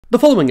The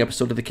following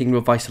episode of The Kingdom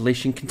of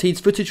Isolation contains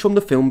footage from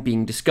the film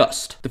being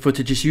discussed. The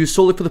footage is used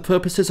solely for the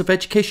purposes of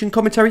education,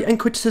 commentary, and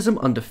criticism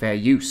under fair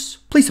use.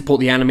 Please support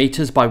the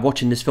animators by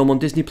watching this film on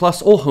Disney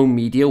Plus or home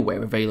media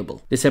where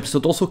available. This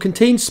episode also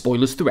contains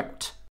spoilers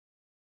throughout.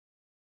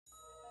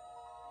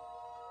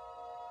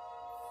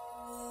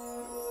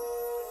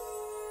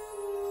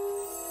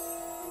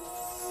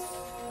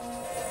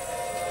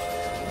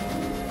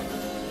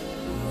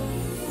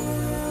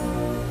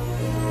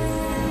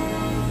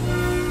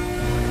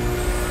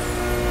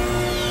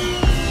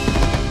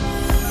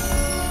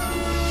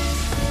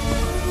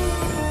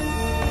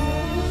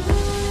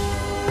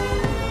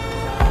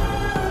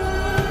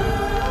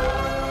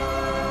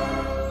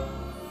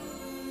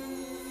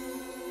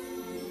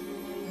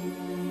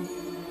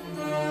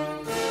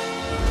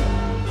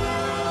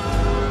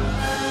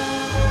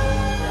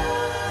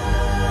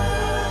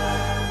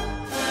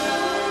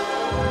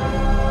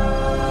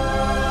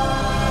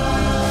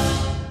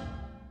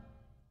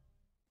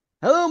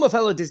 Hello, my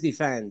fellow Disney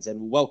fans,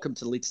 and welcome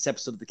to the latest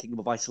episode of The Kingdom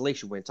of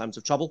Isolation, where in times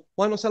of trouble,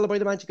 why not celebrate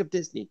the magic of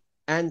Disney?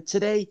 And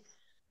today,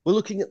 we're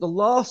looking at the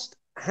last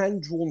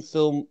hand-drawn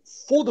film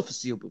for the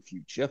foreseeable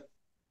future,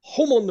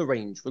 Home on the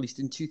Range, released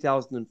in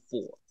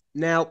 2004.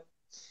 Now,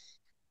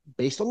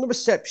 based on the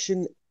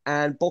reception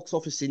and box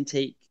office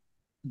intake,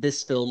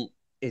 this film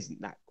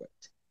isn't that great.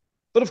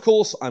 But of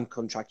course, I'm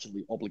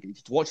contractually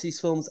obligated to watch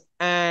these films,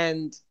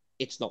 and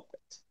it's not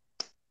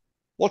great.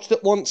 Watched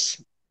it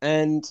once,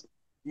 and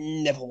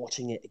never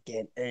watching it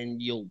again, and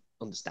you'll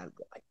understand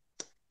why.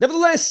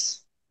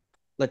 Nevertheless,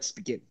 let's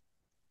begin.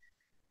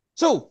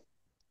 So,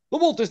 the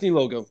Walt Disney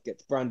logo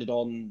gets branded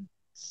on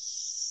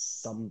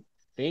something.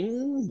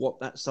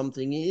 What that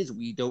something is,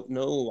 we don't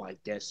know. I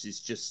guess it's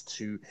just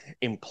to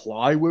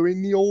imply we're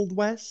in the Old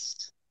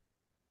West.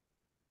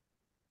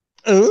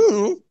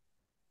 Oh.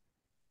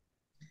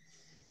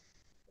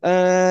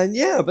 And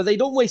yeah, but they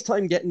don't waste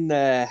time getting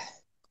to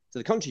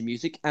the country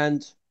music,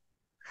 and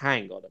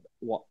hang on a bit.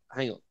 What?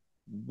 Hang on.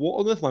 What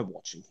on earth am I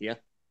watching here?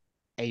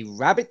 A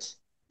rabbit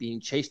being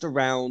chased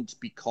around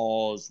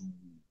because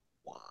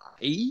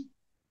why?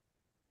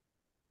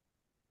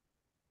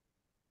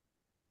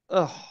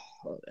 Oh,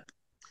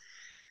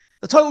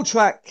 the title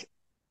track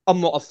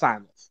I'm not a fan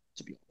of,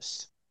 to be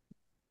honest.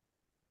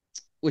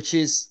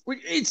 It's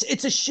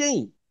a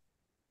shame,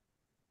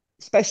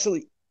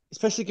 especially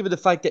given the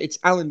fact that it's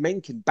Alan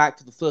Menken back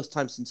for the first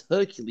time since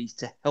Hercules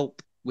to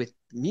help with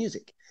the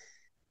music.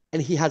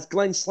 And he has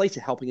Glenn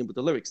Slater helping him with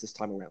the lyrics this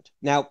time around.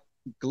 Now,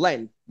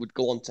 Glenn would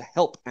go on to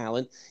help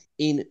Alan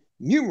in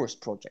numerous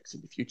projects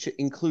in the future,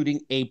 including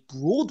a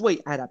Broadway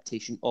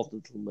adaptation of The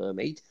Little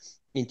Mermaid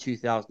in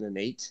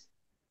 2008.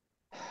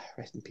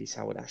 Rest in peace,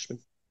 Howard Ashman.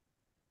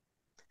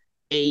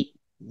 A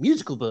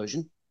musical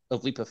version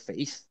of Leap of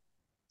Faith.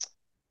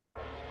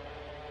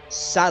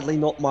 Sadly,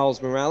 not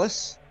Miles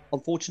Morales,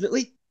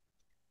 unfortunately.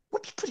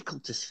 Would be pretty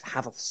cool to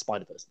have a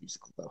Spider-Verse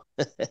musical, though.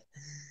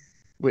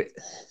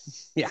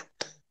 Yeah.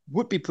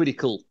 Would be pretty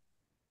cool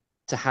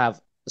to have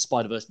a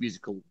Spider-Verse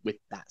musical with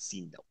that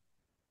scene, though.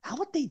 How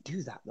would they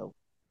do that, though?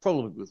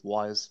 Probably with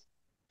wires.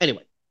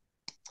 Anyway,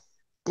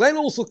 Glenn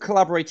also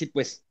collaborated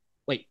with...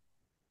 Wait.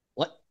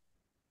 What?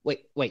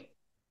 Wait.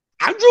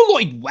 Andrew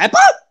Lloyd Webber?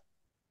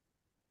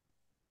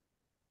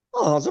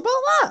 Oh, how's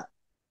about that?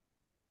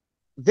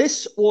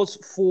 This was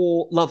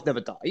for Love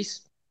Never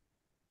Dies,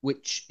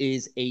 which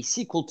is a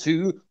sequel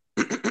to...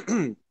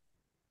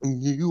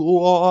 You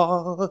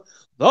are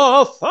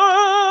the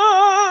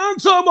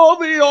Phantom of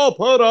the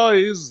Opera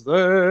is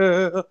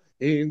there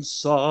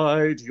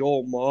inside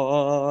your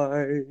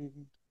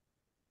mind.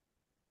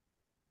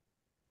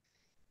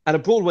 And a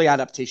Broadway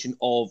adaptation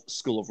of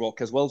School of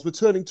Rock, as well as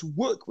returning to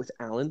work with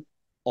Alan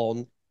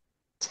on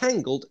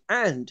Tangled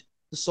and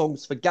the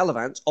songs for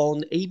Gallivant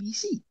on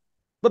ABC.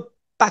 But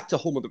back to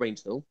Home on the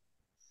Range, though.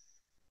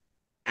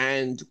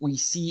 And we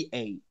see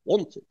a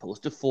wanted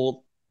poster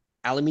for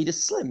Alameda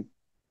Slim,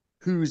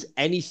 who's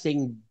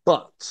anything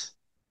but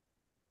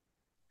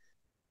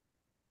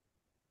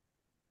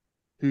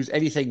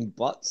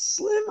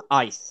slim?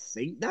 I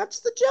think that's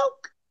the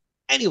joke.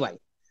 Anyway,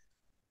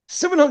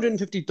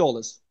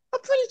 $750, a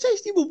pretty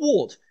tasty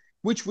reward,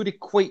 which would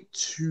equate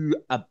to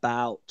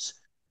about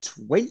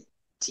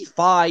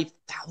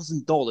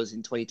 $25,000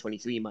 in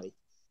 2023 money.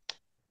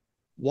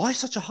 Why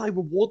such a high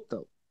reward,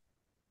 though?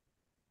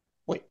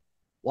 Wait,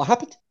 what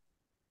happened?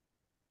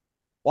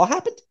 What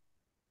happened?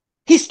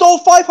 He stole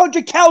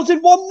 500 cows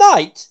in one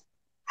night?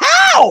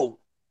 How?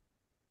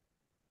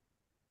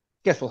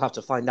 Guess we'll have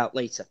to find out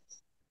later.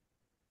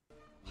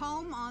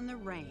 Home on the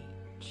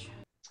Range.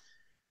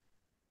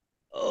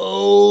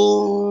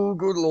 Oh,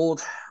 good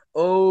lord.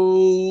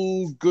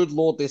 Oh, good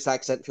lord, this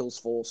accent feels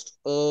forced.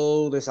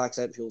 Oh, this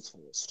accent feels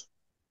forced.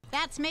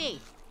 That's me.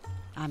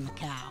 I'm the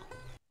cow.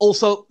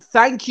 Also,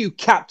 thank you,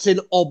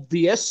 Captain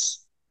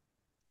Obvious.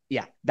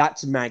 Yeah,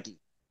 that's Maggie,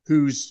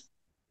 who's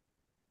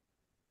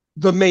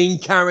the main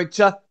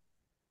character.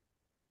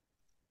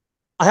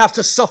 I have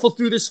to suffer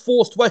through this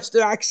forced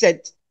Western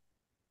accent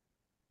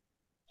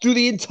through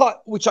the entire,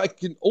 which I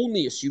can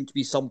only assume to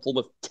be some form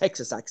of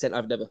Texas accent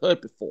I've never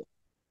heard before.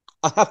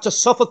 I have to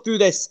suffer through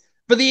this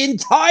for the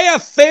entire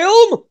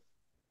film?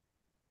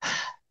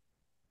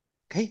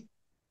 Okay,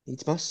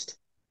 needs must.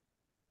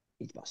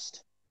 Needs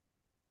must.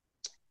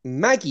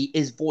 Maggie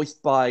is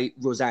voiced by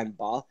Roseanne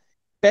Barr,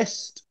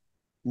 best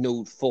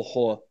known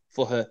for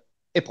her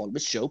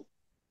eponymous show,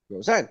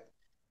 Roseanne,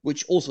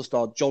 which also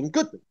starred John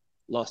Goodman,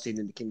 last seen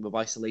in The Kingdom of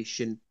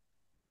Isolation.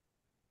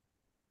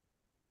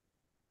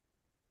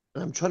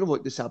 And I'm trying to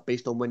work this out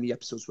based on when the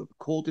episodes were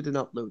recorded and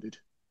uploaded.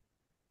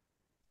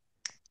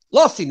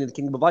 Last seen in The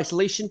Kingdom of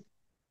Isolation,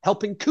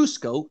 helping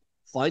Cusco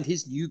find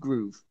his new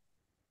groove.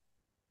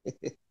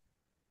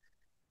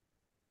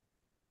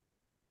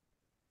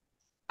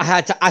 I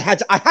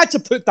had to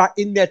put that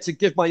in there to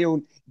give my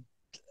own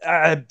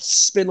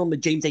spin on the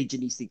James A.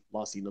 Janisse thing.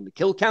 Last seen on the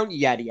kill count,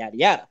 yada, yada,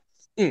 yada.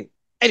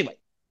 Anyway.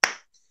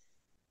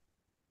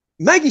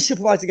 Maggie's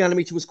supervising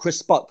animator was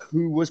Chris Buck,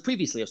 who was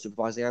previously a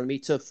supervising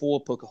animator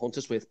for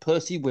Pocahontas with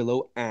Percy,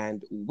 Willow,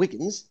 and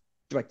Wiggins.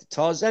 Directed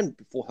Tarzan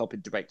before helping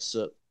direct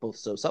both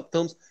Surf's Up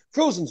films,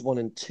 Frozen's 1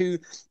 and 2,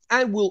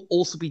 and will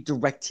also be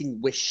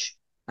directing Wish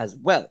as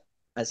well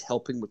as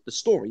helping with the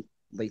story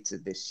later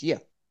this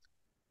year.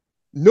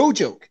 No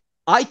joke,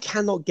 I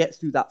cannot get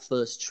through that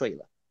first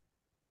trailer.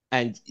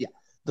 And yeah,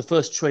 the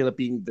first trailer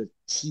being the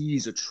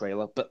teaser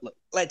trailer, but look,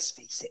 let's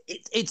face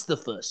it, it's the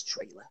first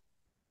trailer.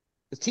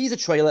 The teaser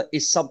trailer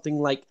is something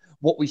like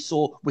what we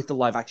saw with the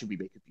live-action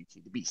remake of Beauty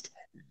and the Beast.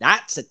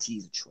 That's a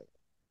teaser trailer.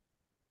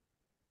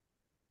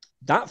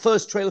 That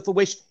first trailer for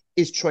Wish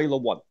is trailer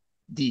 1.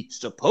 The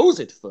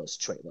supposed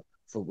first trailer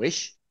for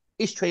Wish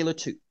is trailer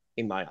 2,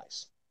 in my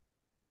eyes.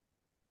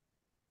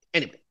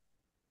 Anyway,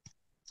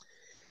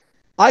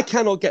 I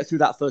cannot get through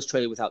that first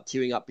trailer without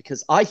tearing up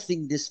because I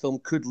think this film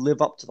could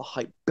live up to the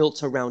hype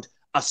built around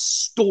a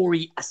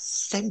story a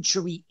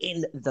century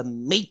in the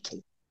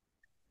making.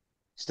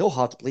 Still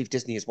hard to believe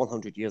Disney is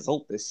 100 years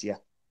old this year.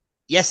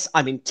 Yes,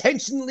 I'm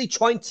intentionally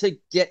trying to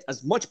get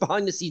as much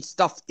behind-the-scenes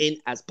stuff in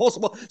as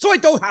possible so I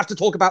don't have to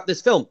talk about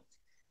this film,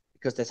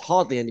 because there's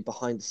hardly any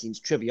behind-the-scenes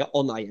trivia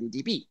on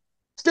IMDb.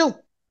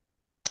 Still,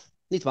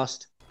 needs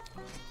must.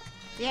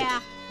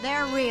 Yeah,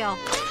 they're real.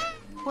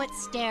 Quit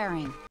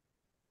staring.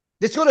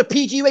 This got a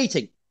PG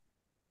rating.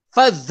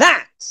 For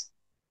that,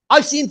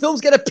 I've seen films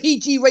get a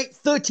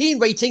PG-13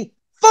 rating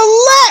for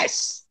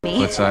less!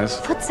 Foot size?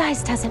 Foot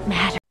size doesn't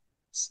matter.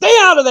 Stay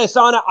out of this,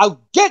 Anna!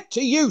 I'll get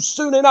to you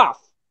soon enough!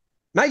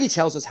 Maggie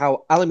tells us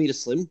how Alameda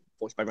Slim,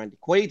 voiced by Randy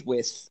Quaid,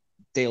 with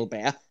Dale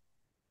Bear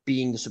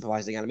being the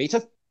supervising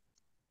animator,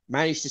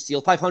 managed to steal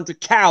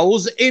 500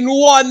 cows in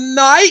one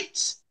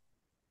night!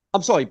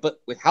 I'm sorry,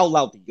 but with how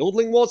loud the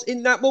yodeling was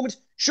in that moment,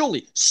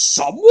 surely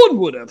someone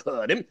would have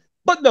heard him.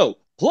 But no,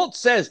 plot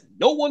says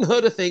no one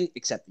heard a thing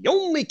except the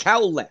only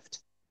cow left.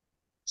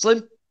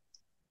 Slim,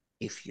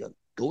 if you're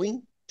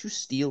going to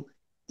steal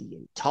the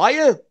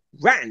entire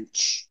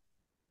ranch,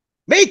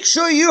 make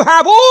sure you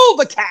have all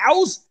the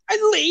cows and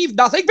leave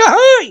nothing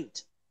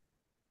behind.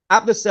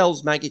 Abner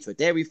sells Maggie to a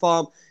dairy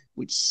farm,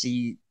 which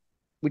she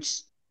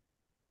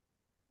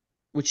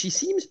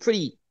seems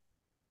pretty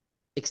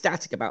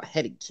ecstatic about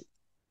heading to.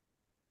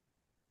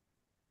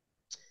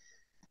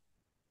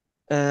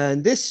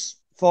 And this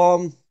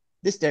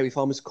dairy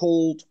farm is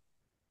called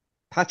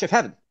Patch of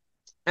Heaven,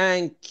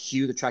 and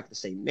cue the track of the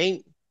same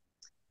name,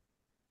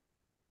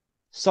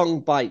 sung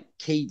by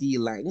K.D.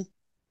 Lang.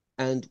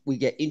 And we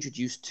get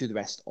introduced to the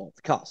rest of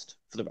the cast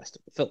for the rest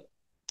of the film.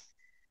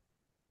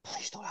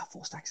 Please don't have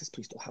forced accents.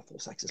 Please don't have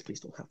forced accents. Please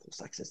don't have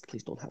forced accents.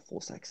 Please don't have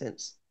forced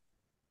accents.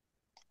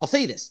 I'll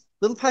say this.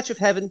 Little Patch of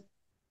Heaven,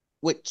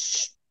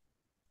 which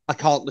I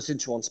can't listen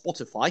to on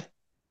Spotify,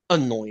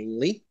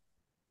 annoyingly.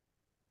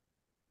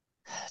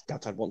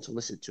 Doubt I'd want to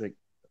listen to it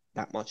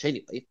that much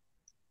anyway.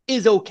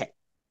 Is okay.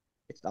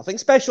 It's nothing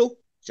special.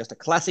 It's just a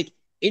classic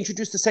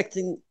introduce the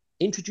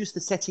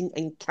setting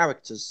and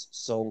characters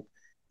song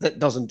that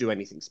doesn't do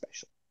anything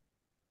special.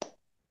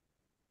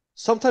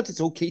 Sometimes it's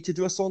okay to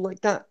do a song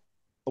like that,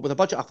 but with a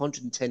budget of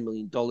 $110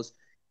 million,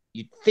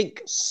 you'd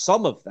think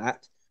some of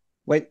that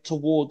went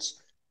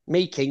towards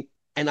making,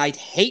 and I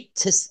hate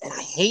to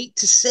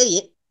say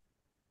it,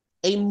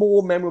 a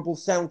more memorable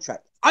soundtrack.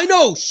 I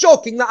know,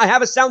 shocking that I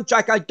have a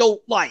soundtrack I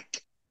don't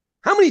like.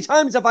 How many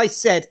times have I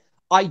said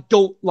I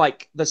don't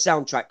like the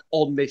soundtrack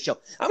on this show?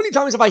 How many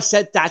times have I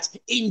said that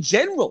in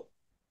general?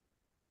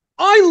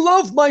 I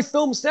love my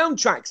film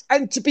soundtracks,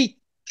 and to be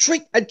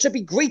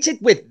greeted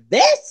with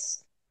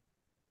this.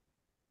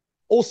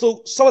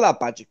 Also, some of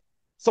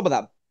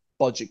that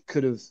budget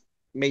could have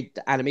made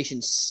the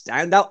animation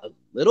stand out a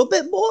little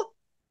bit more,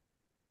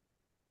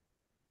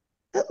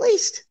 at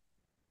least.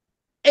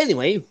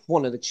 Anyway,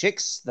 one of the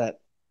chicks that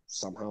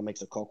somehow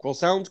makes a cockerel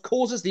sound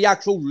causes the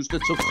actual rooster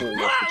to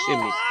fall off the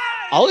chimney.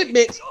 I'll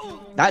admit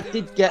that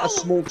did get a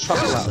small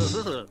chuckle out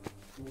of it.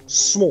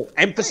 Small,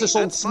 emphasis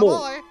on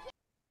small.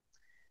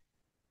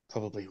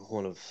 Probably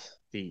one of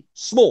the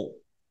small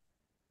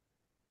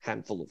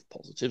handful of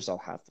positives I'll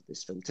have for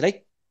this film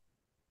today.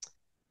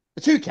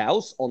 The two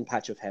cows on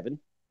Patch of Heaven,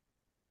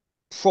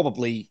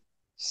 probably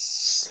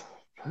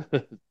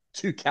the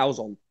two cows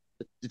on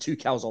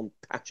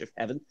Patch of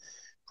Heaven,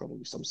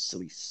 Probably some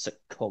silly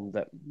sitcom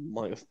that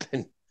might have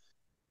been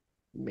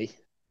me.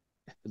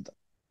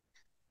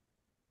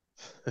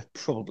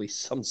 Probably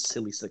some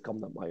silly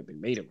sitcom that might have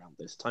been made around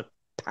this time.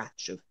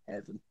 Patch of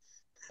heaven.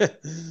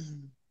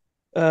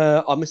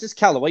 Mrs.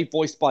 Calloway,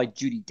 voiced by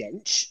Judi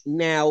Dench.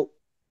 Now,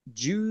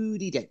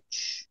 Judi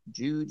Dench.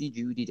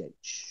 Judi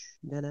Dench.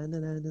 Na na na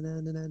na na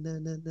na na na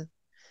na na.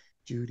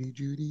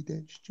 Judi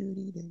Dench.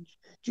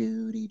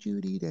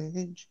 Judi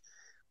Dench.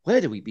 Where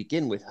do we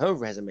begin with her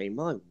resume?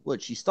 My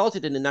word. She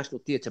started in the National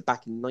Theatre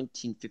back in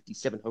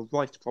 1957. Her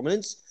rise to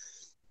prominence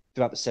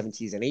throughout the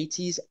 70s and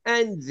 80s,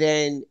 and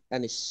then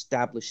an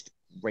established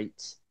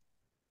great.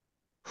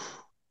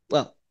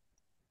 Well,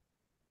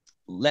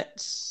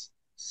 let's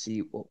see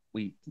what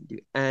we can do.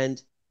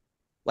 And,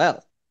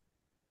 well,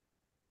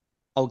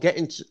 I'll try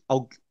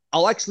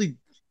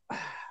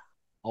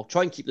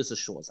and keep this as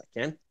short as I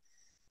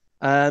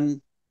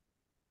can.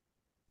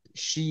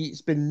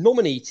 She's been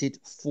nominated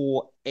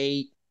for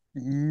a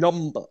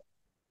number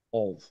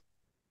of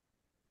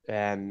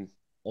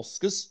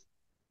Oscars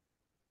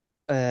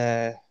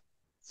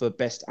for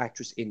Best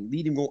Actress in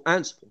Leading Role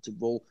and Supporting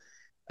Role.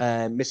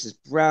 Mrs.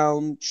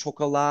 Brown,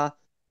 Chocolat,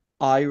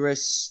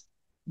 Iris,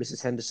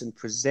 Mrs. Henderson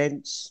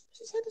Presents.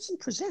 Mrs. Henderson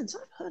Presents.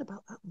 I've heard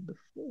about that one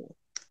before.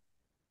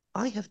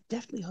 I have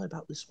definitely heard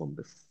about this one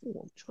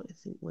before. I'm trying to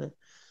think where.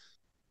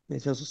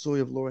 It tells the story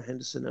of Laura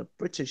Henderson, a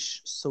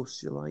British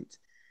socialite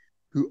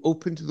who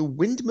opened the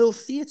Windmill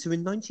Theatre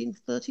in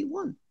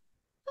 1931.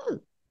 Oh.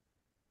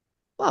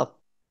 Well,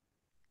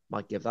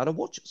 might give that a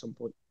watch at some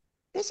point.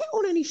 Is it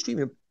on any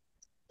streaming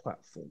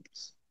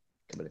platforms?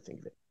 Come to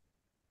think of it.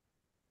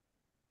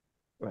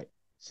 Right. It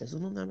says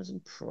on Amazon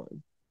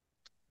Prime.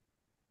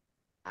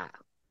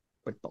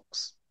 Red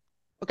box.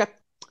 Okay.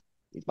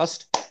 It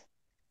must.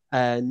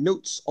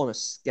 Notes on a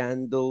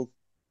Scandal.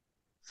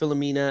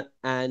 Philomena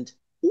and...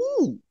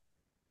 Ooh!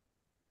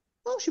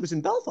 Oh, she was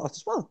in Belfast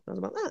as well. How's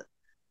about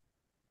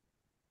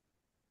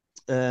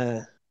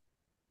that?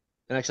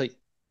 And actually,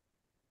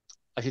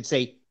 I should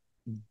say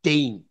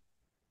Dame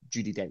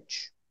Judi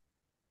Dench.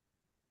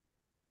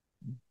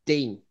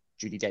 Dame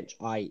Judi Dench.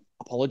 I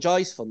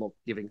apologize for not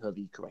giving her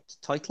the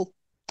correct title.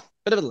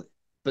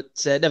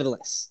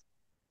 Nevertheless.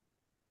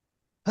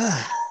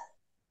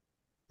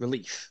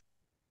 Relief.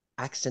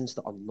 Accents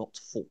that are not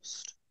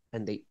forced.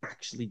 And they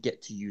actually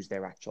get to use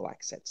their actual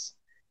accents.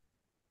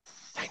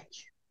 Thank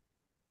you.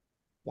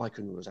 Why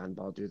couldn't Roseanne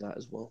Barr do that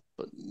as well?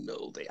 But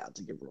no, they had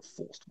to give her a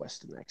forced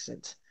Western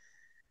accent.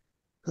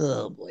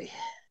 Oh, boy.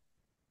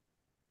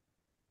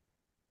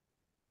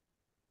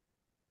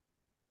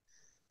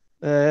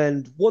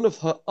 And one of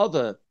her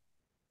other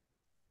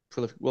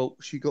prolific... Well,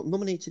 she got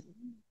nominated...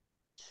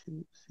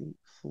 2, 3,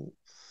 4,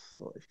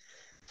 5.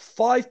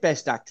 5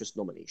 Best Actress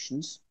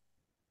nominations.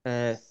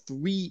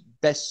 3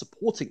 Best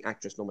Supporting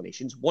Actress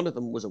nominations. One of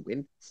them was a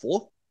win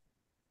for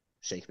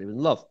Shakespeare in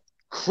Love.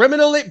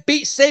 Criminal It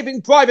Beats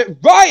Saving Private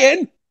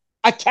Ryan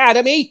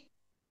Academy.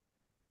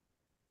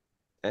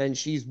 And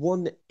she's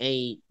won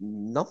a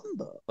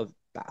number of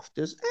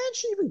BAFTAs, and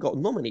she even got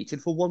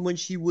nominated for one when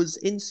she was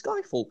in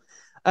Skyfall.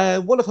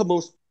 One of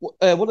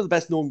the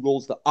best known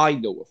roles that I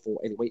know her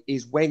for, anyway,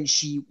 is when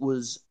she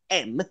was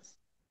M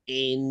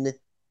in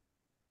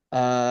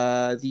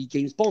the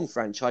James Bond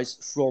franchise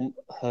from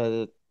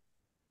the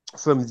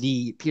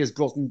Pierce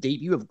Brosnan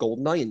debut of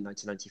GoldenEye in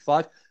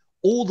 1995,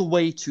 all the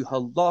way to her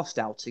last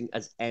outing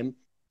as M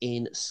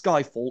in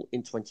Skyfall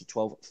in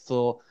 2012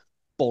 for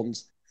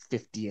Bond's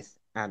 50th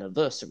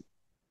anniversary.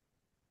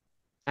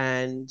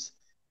 And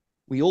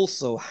we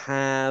also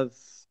have...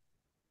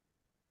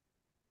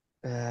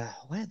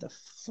 where the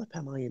flip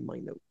am I in my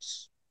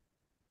notes?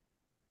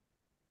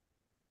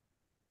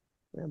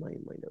 Where am I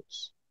in my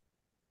notes?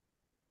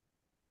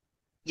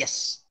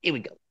 Yes, here we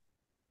go.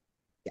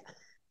 Yeah,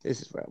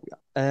 this is where we are.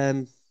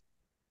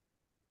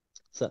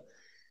 So,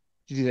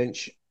 Judi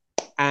Dench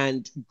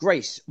and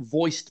Grace,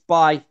 voiced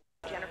by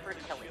Jennifer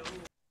Tilly.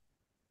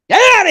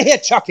 Get out of here,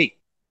 Chucky!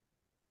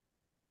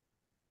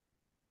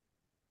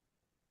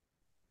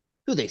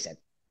 Who they said?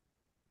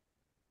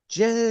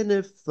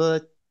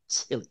 Jennifer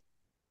Tilly.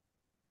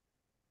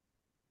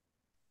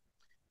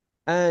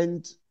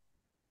 And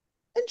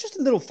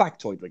interesting little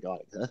factoid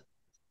regarding her.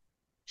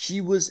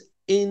 She's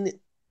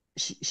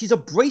a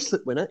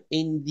bracelet winner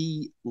in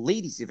the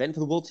ladies event for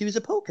the World Series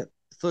of Poker,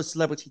 the first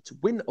celebrity to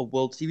win a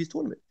World Series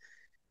tournament.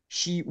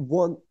 She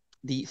won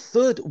the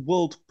 3rd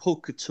World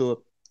Poker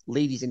Tour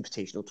Ladies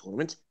Invitational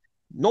Tournament,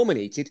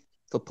 nominated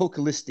for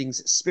Poker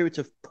Listing's Spirit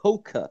of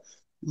Poker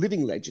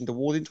Living Legend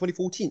Award in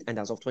 2014, and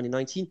as of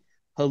 2019,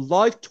 her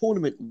live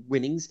tournament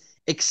winnings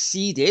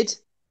exceeded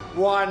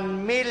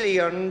 $1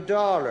 million.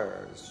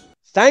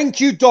 Thank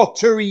you,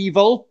 Dr.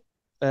 Evil.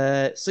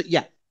 From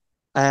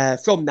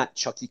that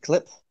Chucky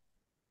clip,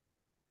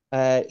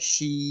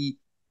 she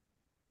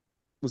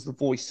was the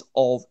voice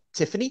of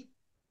Tiffany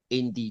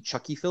in the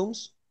Chucky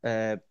films.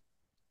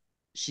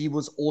 She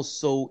was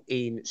also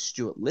in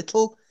Stuart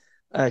Little.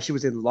 She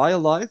was in Liar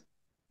Liar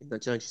in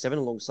 1997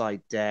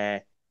 alongside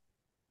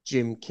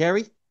Jim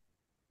Carrey.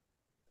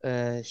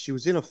 She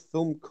was in a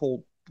film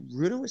called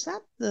Bruno. Is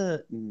that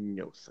the...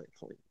 No,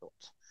 thankfully not.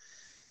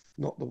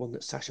 Not the one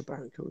that Sacha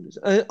Baron Cohen is.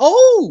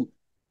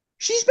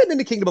 She's been in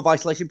the Kingdom of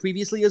Isolation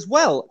previously as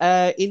well,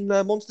 in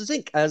Monsters,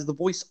 Inc. as the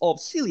voice of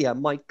Celia,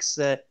 Mike's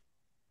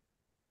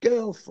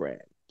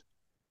girlfriend.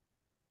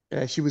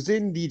 She was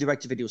in the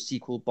direct-to-video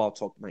sequel,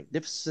 Bartok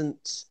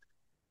Magnificent.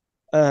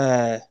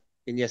 And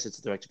yes, it's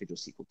a direct-to-video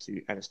sequel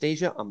to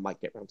Anastasia. I might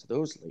get around to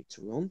those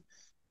later on.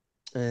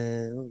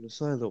 On the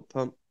side, little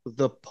pump.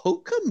 The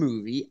Poker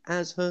movie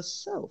as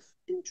herself.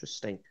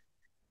 Interesting.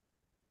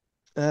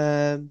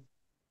 Cult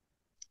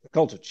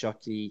of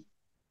Chucky.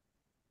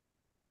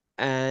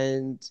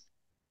 And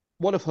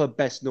one of her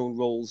best-known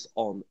roles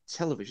on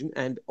television.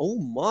 And oh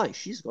my,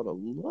 she's got a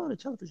lot of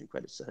television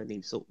credits to her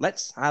name. So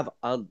let's have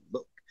a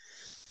look.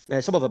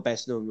 Some of her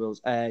best-known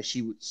roles.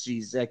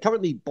 She's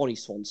currently Bonnie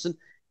Swanson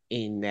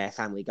in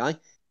Family Guy.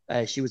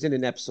 She was in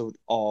an episode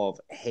of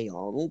Hey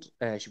Arnold.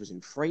 She was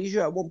in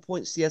Frasier at one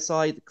point,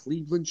 CSI, The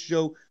Cleveland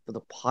Show, for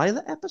the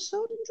pilot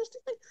episode,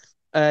 interestingly.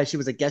 She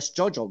was a guest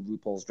judge on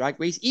RuPaul's Drag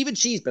Race. Even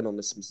she's been on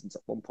The Simpsons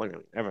at one point. I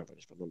mean,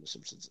 everybody's been on The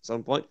Simpsons at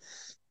some point.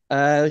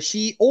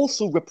 She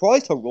also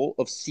reprised her role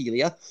of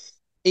Celia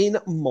in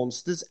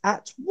Monsters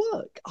at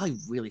Work. I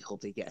really hope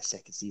they get a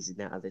second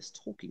season out of this.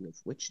 Talking of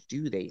which,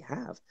 do they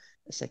have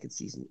a second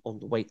season on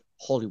the way?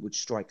 Hollywood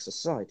strikes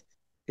aside.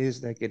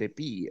 Is there going to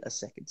be a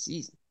second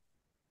season?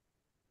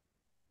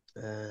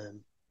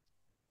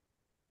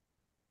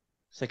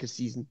 Second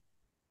season.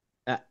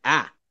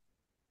 Aha!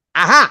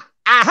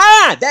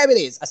 There it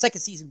is. A second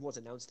season was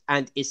announced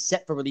and is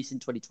set for release in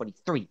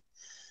 2023.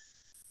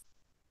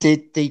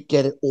 Did they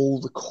get it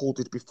all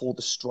recorded before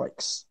the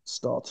strikes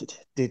started?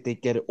 Did they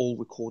get it all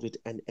recorded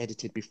and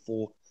edited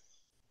before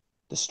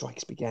the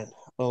strikes began?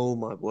 Oh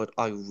my word,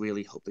 I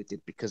really hope they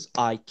did, because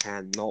I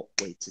cannot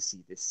wait to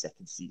see this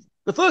second season.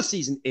 The first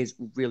season is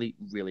really,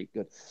 really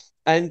good.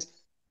 And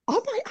I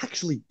might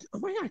actually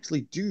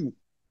do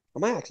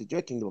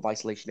a Kingdom of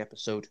Isolation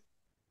episode.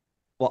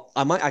 Well,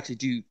 I might actually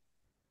do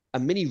a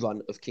mini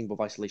run of Kingdom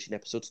of Isolation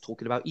episodes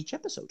talking about each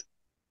episode.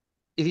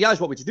 If you guys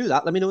want me to do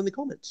that, let me know in the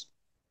comments.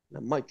 And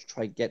I might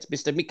try to get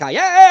Mr.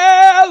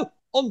 Mikael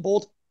on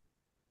board.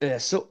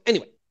 So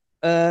anyway,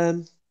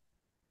 the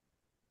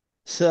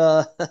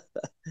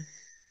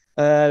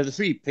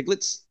three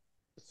piglets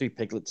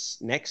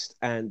next,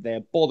 and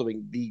they're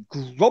bothering the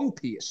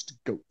grumpiest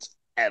goat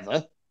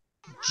ever,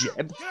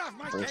 Jeb,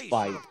 voiced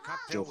by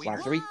Joe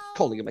Flaherty,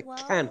 calling him a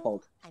can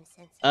hog.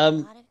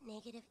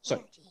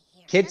 So,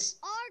 kids,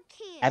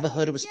 ever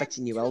heard of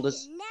respecting your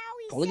elders?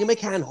 Calling him a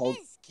can hog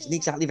isn't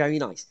exactly very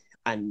nice.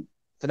 And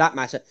for that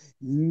matter,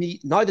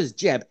 neither's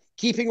Jeb,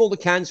 keeping all the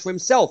cans for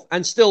himself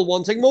and still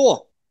wanting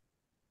more.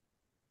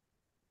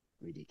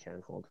 Greedy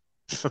can hog.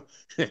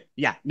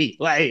 Yeah, me.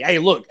 Hey,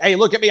 look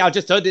at me. I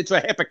just turned into a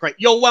hypocrite.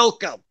 You're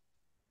welcome.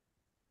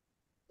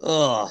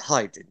 Oh,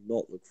 I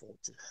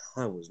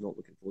was not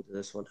looking forward to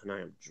this one, and I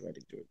am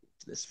dreading doing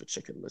this for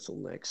Chicken Little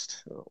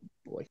next. Oh,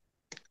 boy.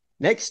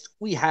 Next,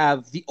 we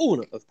have the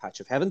owner of Patch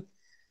of Heaven,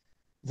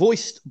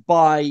 voiced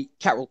by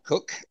Carol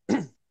Cook,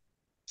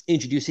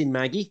 introducing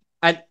Maggie.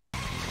 And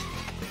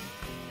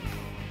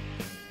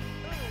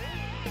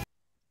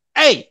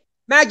hey,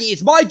 Maggie,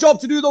 it's my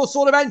job to do those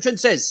sort of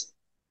entrances.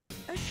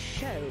 A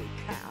show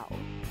cow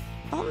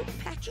on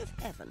Patch of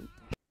Heaven.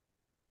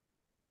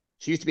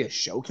 She used to be a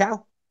show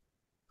cow?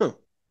 Huh.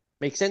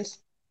 Makes sense.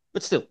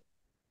 But still,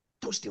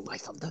 don't steal my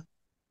thunder.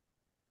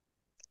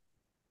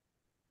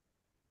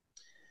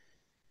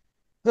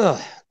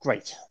 Oh,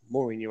 great.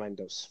 More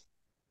innuendos.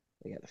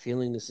 I get the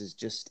feeling this is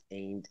just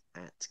aimed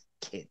at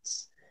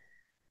kids.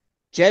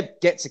 Jeb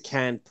gets a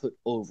can put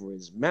over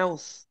his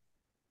mouth,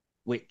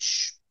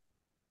 which,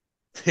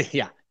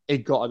 yeah, it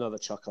got another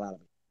chuckle out of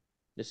me.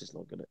 This is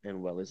not going to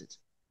end well, is it?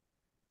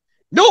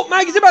 No,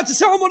 Maggie's about to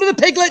summon one of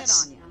the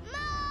piglets!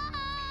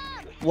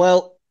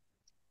 Well,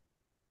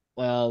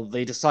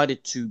 they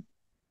decided to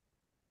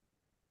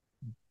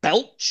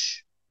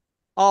belch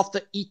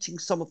after eating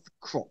some of the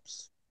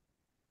crops.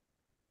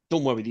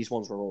 Don't worry, these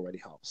ones were already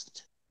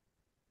harvested.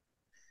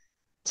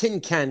 Tin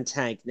Can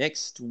Tag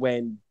next,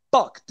 when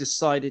Buck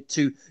decided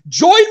to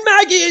join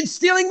Maggie in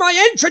stealing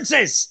my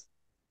entrances!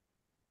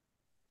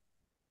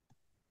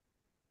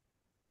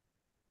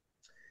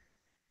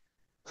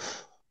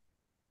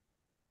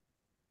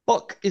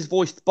 Buck is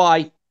voiced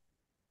by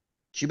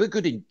Cuba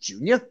Gooding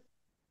Jr.,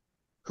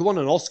 who won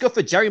an Oscar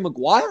for Jerry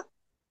Maguire?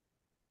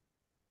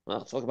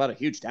 Well, talk about a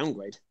huge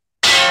downgrade.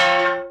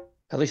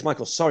 At least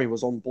Michael Surrey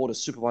was on board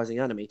as supervising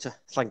animator.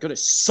 Thank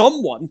goodness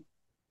someone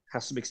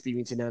has some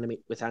experience in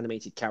with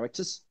animated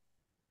characters.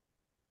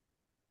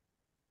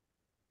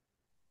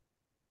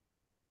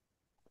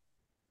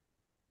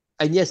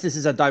 And yes, this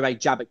is a direct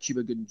jab at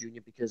Cuba Gooding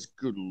Jr. because,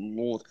 good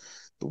lord,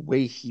 the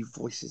way he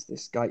voices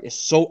this guy is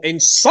so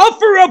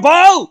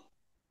insufferable!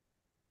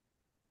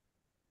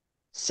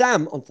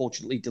 Sam,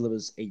 unfortunately,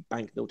 delivers a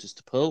bank notice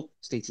to Pearl,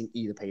 stating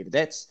either pay the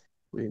debts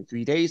within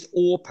 3 days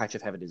or Patch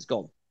of Heaven is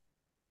gone.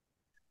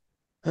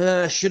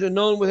 Should have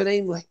known with a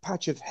name like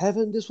Patch of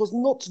Heaven, this was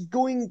not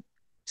going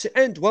to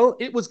end well.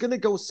 It was going to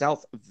go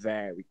south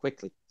very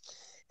quickly.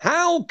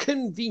 How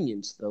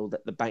convenient, though,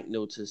 that the bank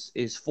notice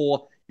is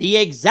for the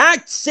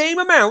exact same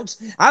amount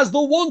as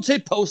the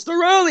wanted poster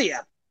earlier.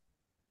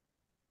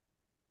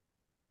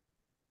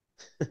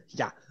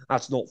 Yeah,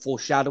 that's not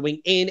foreshadowing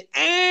in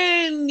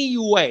any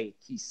way,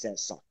 he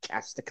says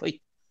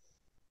sarcastically.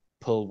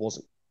 Pearl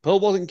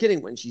wasn't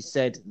kidding when she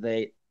said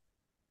they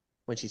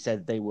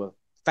were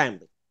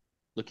family,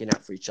 looking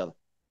out for each other.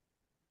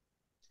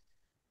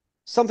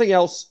 Something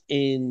else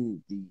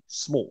in the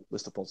small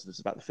list of positives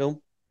about the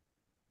film.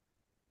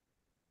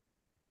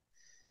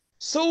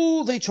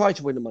 So they try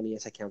to win the money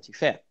at a county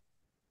fair.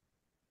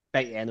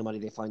 Bet you any money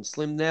they find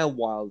Slim there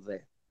while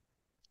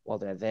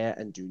they're there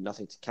and do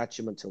nothing to catch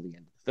him until the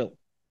end of the film.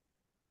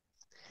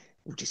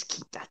 We'll just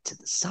keep that to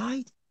the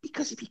side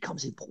because it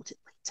becomes important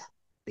later.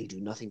 They do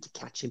nothing to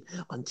catch him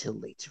until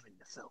later in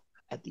the film,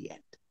 at the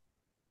end.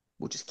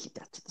 We'll just keep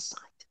that to the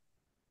side.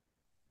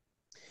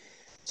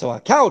 So our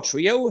cow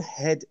trio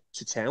head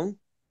to town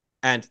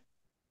and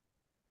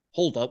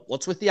hold up,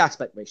 what's with the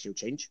aspect ratio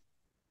change?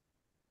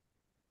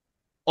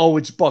 Oh,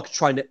 it's Buck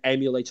trying to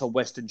emulate a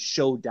Western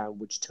showdown,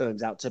 which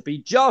turns out to be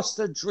just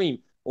a dream.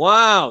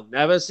 Wow,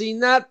 never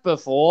seen that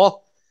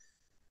before.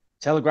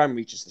 Telegram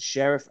reaches the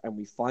sheriff, and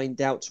we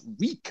find out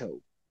Rico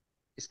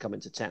is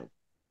coming to town.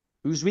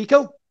 Who's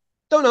Rico?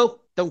 Don't know,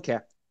 don't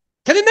care.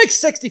 Can the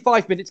next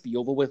 65 minutes be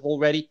over with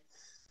already?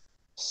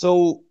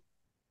 So,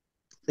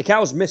 the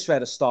cows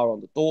misread a star on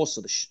the door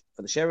for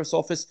the sheriff's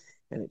office,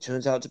 and it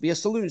turns out to be a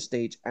saloon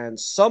stage, and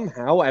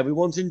somehow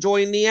everyone's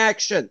enjoying the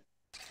action.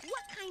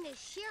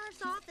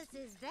 Sheriff's office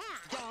is that?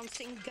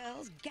 Dancing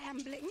girls,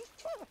 gambling.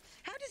 Oh,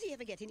 how does he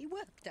ever get any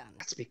work done?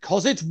 That's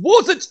because it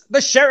wasn't the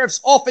sheriff's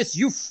office,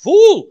 you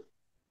fool!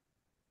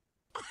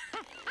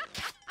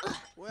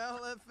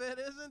 Well, if it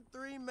isn't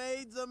three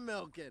maids a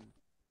milking.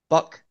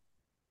 Buck,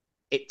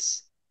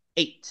 it's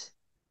 8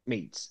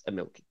 maids a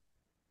milking.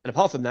 And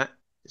apart from that,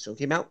 this film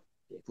came out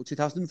in April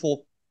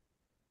 2004,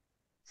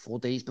 4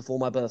 days before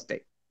my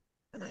birthday.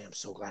 And I am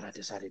so glad I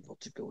decided not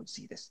to go and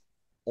see this.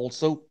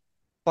 Also,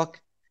 Buck,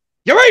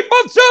 you're 8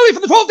 months early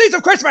for the 12 days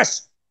of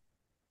Christmas!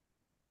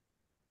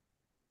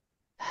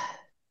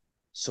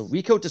 So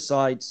Rico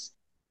decides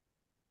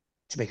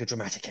to make a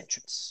dramatic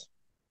entrance.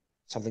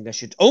 Something that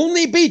should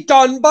only be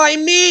done by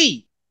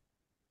me!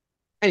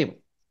 Anyway,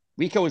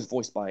 Rico is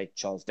voiced by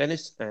Charles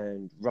Dennis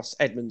and Russ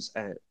Edmonds,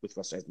 with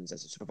Russ Edmonds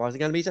as a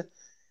supervising animator.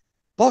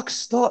 Buck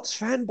starts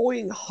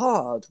fanboying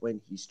hard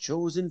when he's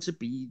chosen to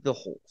be the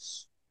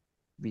horse.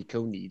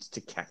 Rico needs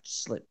to catch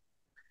Slim.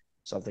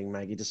 Something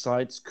Maggie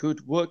decides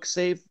could work to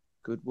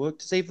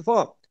save the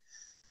farm.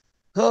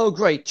 Oh,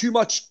 great. Too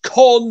much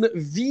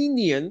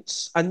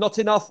convenience and not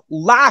enough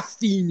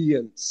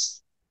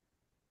laughinience.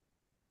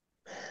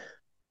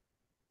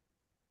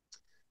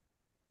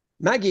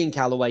 Maggie and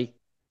Calloway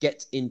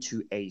get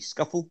into a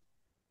scuffle,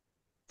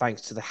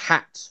 thanks to the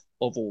hat,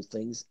 of all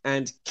things.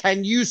 And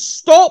can you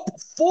stop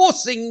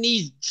forcing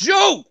these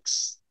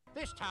jokes?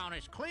 This town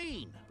is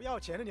clean.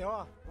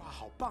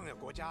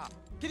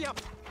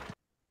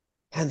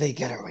 And they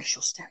get a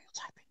racial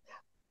stereotyping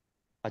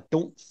now. I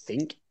don't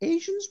think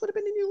Asians would have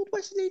been in the Old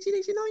West in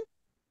 1889.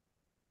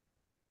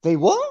 They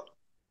were?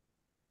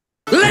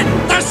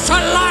 Let the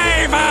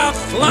saliva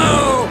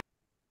flow!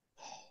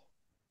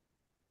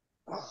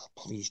 Oh,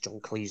 please, John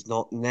Cleese,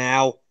 not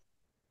now.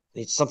 I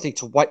need something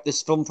to wipe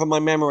this film from my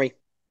memory.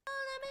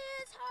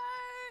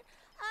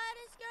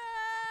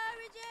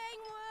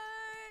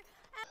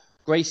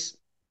 Grace,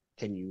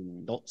 can you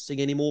not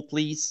sing anymore,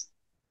 please?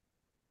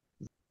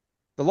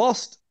 The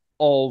last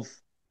of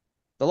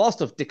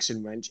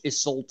Dixon Ranch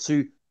is sold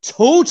to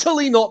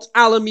totally not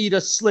Alameda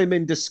Slim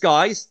in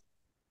disguise,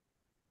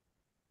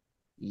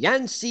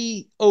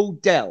 Yancey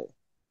Odell.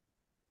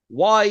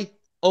 Y.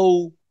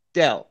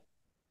 Odell.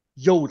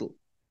 Yodel.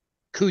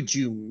 Could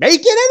you make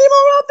it any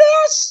more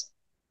obvious?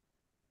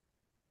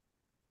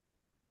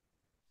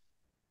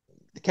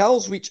 The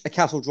cows reach a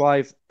cattle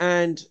drive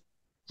and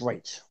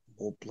great.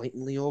 More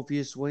blatantly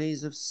obvious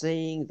ways of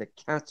saying the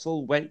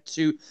cattle went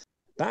to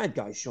bad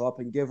guys show up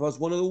and give us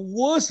one of the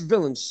worst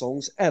villain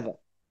songs ever.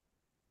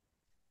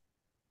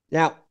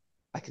 Now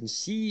I can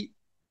see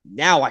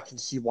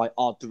why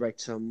art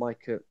director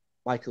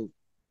Michael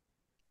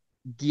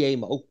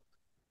Guillermo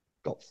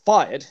got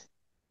fired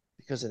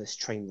because of this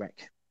train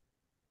wreck.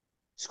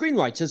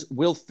 Screenwriters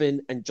Will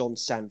Finn and John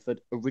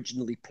Sanford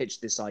originally pitched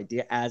this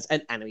idea as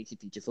an animated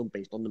feature film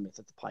based on the myth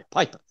of the Pied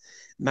Piper.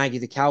 Maggie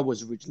the Cow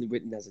was originally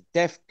written as a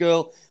deaf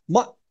girl,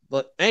 but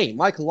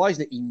Michael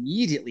Eisner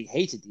immediately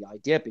hated the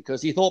idea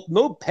because he thought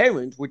no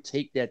parent would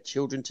take their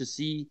children to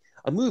see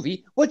a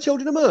movie where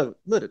children are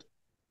murdered.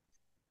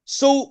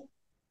 So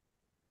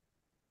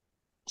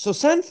Finn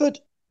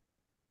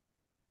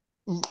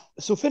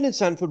and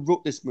Sanford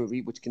wrote this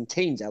movie which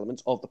contains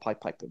elements of the Pied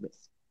Piper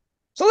myth.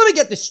 So let me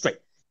get this straight.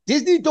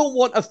 Disney don't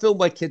want a film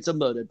where kids are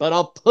murdered, but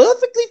are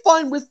perfectly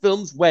fine with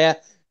films where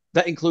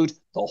that include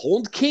the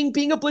Horned King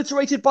being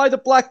obliterated by the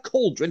Black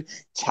Cauldron,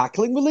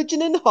 tackling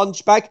religion in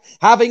Hunchback,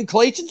 having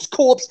Clayton's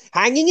corpse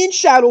hanging in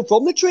shadow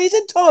from the trees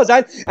in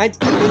Tarzan, and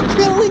even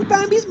killing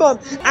Bambi's mum,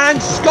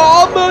 and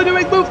Scar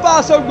murdering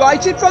Mufasa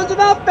right in front of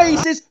our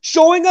faces,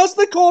 showing us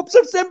the corpse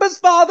of Simba's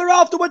father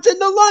afterwards in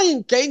The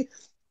Lion King.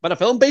 But a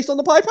film based on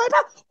the Pied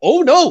Piper?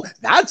 Oh no,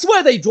 that's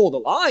where they draw the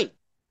line.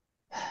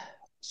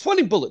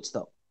 Swelling Bullets,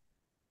 though,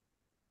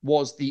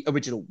 was the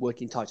original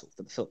working title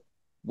for the film,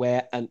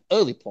 where an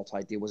early plot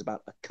idea was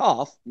about a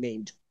calf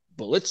named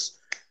Bullets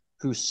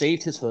who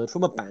saved his herd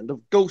from a band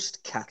of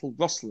ghost cattle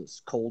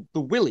rustlers called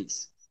the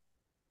Willies.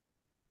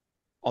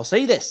 I'll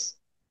say this,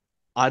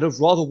 I'd have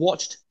rather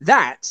watched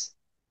that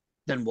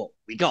than what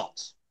we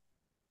got.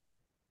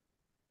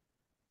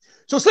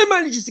 So Slim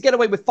manages to get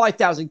away with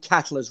 5,000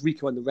 cattle as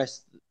Rico and the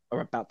rest are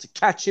about to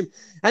catch him,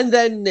 and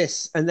then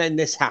this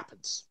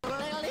happens.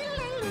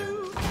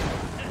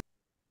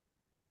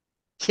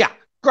 Yeah,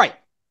 great.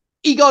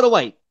 He got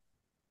away.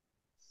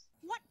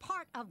 What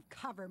part of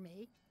cover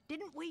me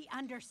didn't we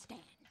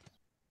understand?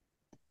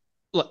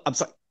 Look, I'm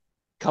sorry.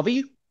 Cover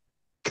you?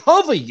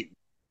 Cover you?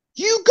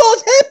 You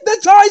got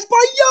hypnotized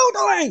by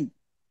yodeling!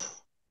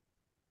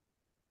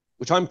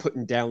 Which I'm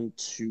putting down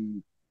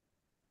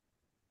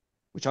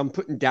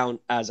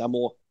as a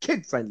more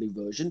kid-friendly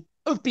version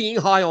of being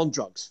high on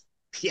drugs.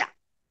 Yeah,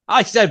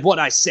 I said what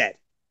I said.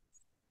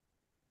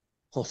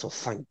 Also,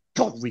 thank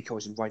God Rico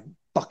isn't riding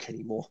Buck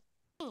anymore.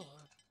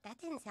 That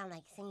didn't sound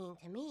like singing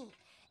to me.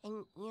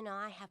 And, you know,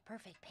 I have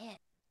perfect pitch.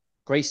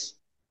 Grace,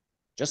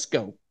 just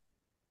go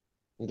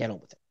and get on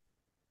with it.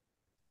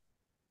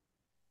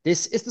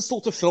 This is the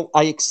sort of film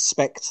I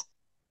expect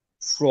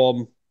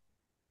from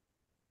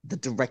the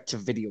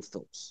direct-to-video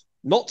films,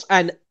 not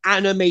an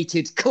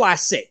animated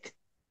classic.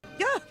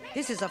 Yeah,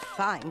 this is a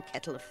fine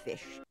kettle of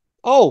fish.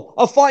 Oh,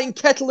 a fine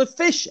kettle of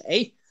fish,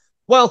 eh?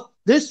 Well,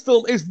 this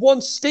film is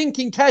one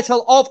stinking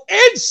kettle of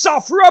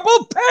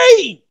insufferable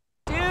pain!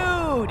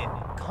 Dude,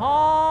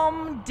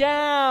 calm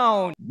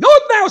down.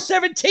 Not now,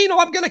 17, or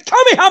I'm gonna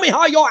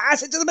Kamehameha your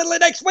ass into the middle of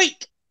next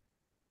week!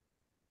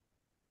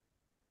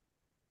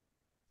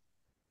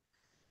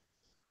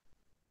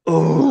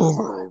 Oh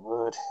my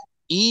word.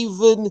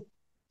 Even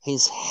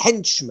his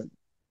henchmen,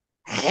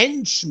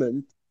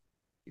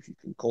 if you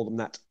can call them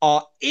that,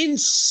 are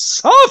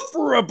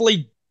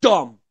insufferably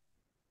dumb.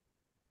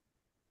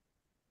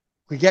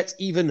 We get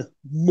even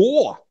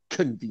more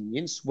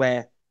convenience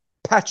where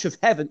Patch of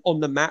Heaven on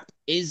the map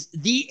is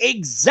the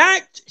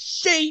exact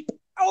shape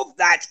of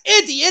that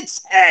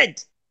idiot's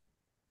head.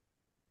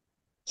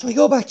 So we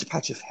go back to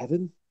Patch of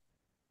Heaven,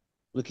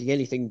 looking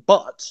anything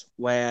but,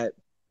 where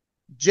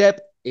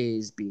Jeb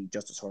is being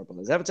just as horrible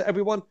as ever to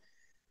everyone.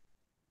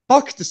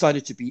 Buck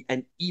decided to be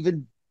an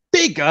even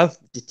bigger,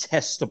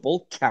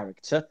 detestable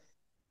character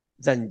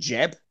than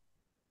Jeb.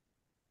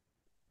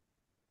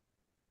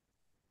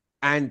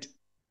 And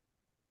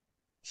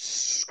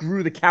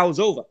screw the cows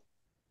over.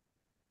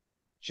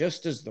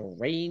 Just as the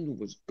rain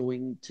was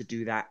going to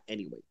do that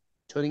anyway,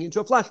 turning into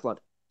a flash flood.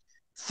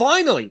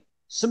 Finally,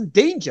 some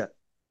danger.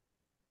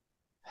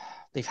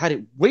 They've had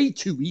it way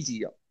too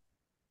easy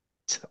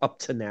up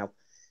to now.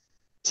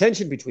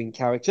 Tension between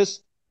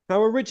characters,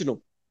 how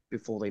original,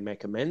 before they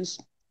make amends.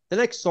 The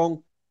next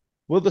song,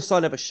 Will the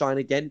Sun Ever Shine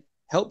Again,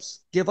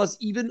 helps give us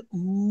even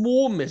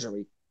more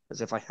misery,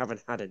 as if I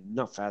haven't had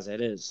enough as it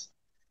is.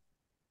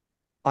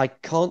 I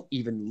can't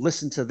even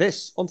listen to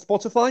this on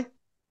Spotify.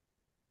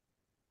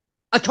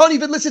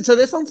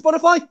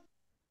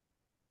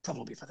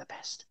 Probably for the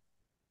best.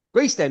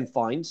 Grace then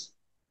finds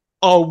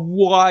a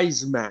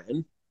wise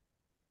man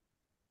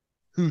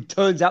who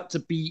turns out to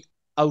be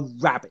a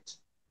rabbit.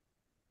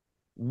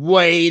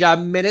 Wait a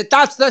minute,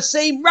 that's the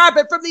same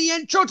rabbit from the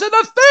intro to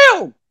the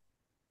film!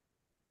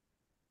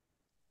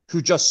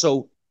 Who just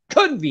so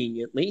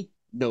conveniently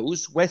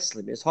knows where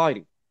Slim is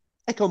hiding.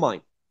 Echo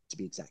Mine, to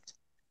be exact.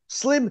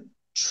 Slim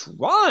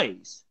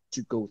tries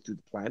to go through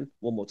the plan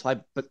one more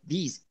time, but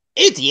these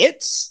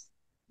idiots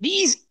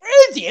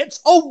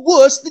are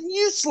worse than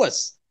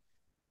useless.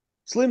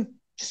 Slim,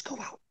 just go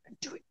out and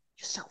do it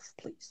yourself,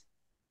 please.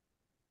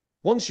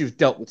 Once you've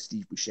dealt with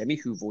Steve Buscemi,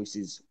 who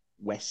voices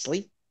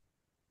Wesley,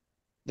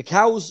 the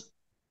cows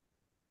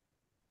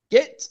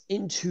get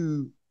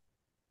into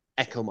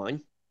Echo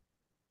Mine.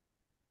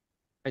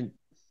 And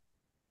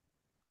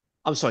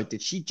I'm sorry,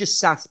 did she just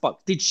sass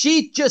Buck?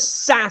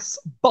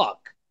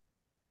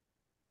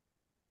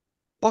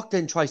 Buck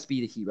then tries to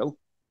be the hero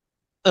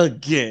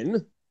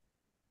again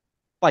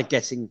by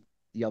getting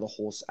the other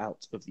horse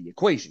out of the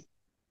equation.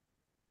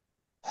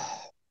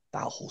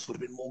 That horse would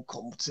have been more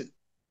competent.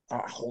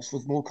 That horse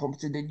was more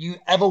competent than you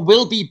ever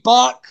will be,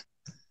 Buck.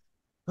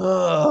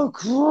 Oh,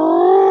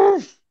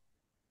 God.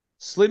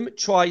 Slim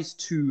tries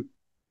to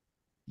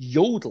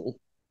yodel.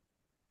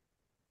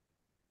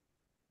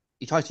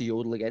 He tries to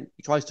yodel again.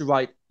 He tries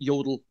to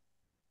yodel.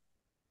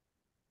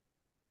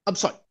 I'm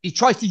sorry. He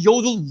tries to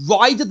yodel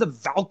Ride of the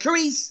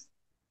Valkyries?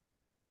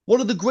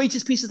 One of the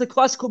greatest pieces of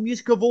classical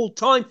music of all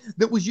time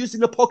that was used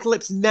in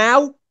Apocalypse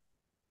Now?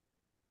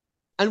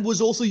 and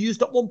was also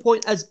used at one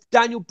point as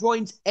Daniel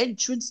Bryan's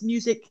entrance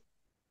music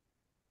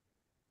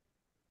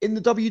in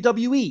the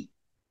WWE.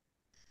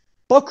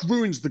 Buck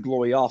ruins the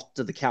glory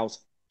after the cow's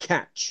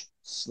catch,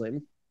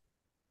 Slim.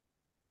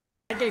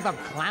 I gave up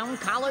clown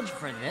college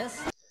for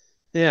this?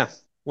 Yeah,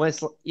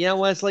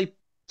 Wesley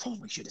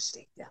probably should have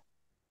stayed there.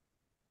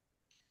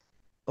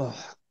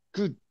 Oh,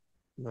 good.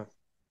 No.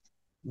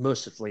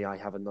 Mercifully, I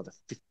have another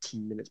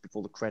 15 minutes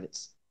before the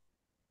credits.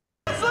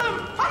 Slim!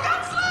 I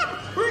got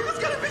Slim! Rico's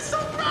gonna be so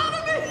proud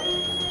of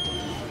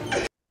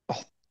me!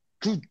 Oh,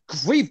 good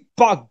grief,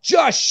 Buck!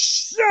 Just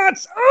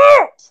shut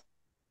up!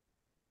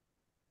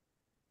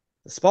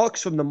 The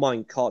sparks from the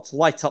mine carts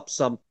light up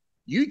some,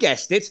 you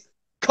guessed it,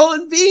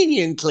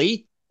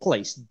 conveniently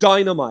placed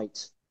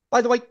dynamite.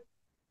 By the way,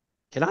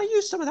 can I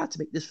use some of that to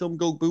make this film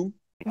go boom?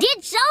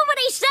 Did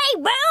somebody say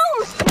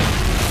boom?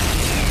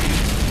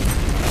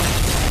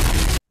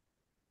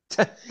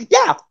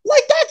 Yeah,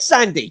 like that,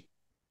 Sandy!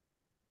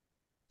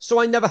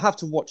 So I never have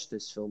to watch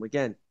this film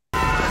again.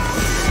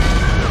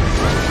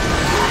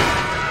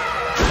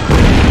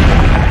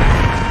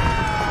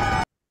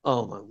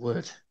 Oh my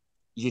word.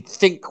 You'd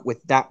think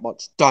with that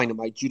much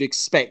dynamite you'd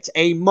expect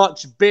a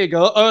much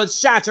bigger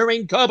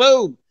earth-shattering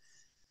kaboom!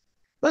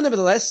 But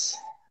nevertheless,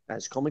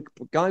 as comic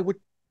book guy would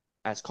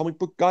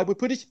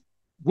put it,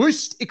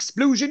 worst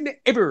explosion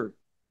ever.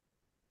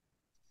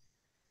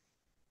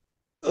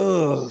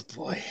 Oh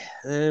boy.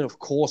 And of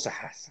course a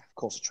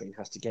train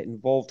has to get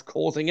involved,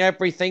 causing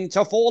everything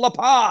to fall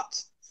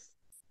apart.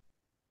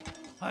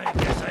 I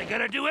guess I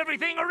gotta do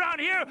everything around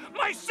here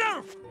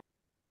myself!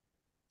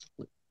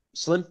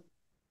 Slim,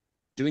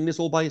 doing this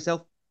all by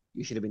yourself?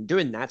 You should have been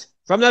doing that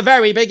from the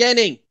very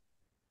beginning.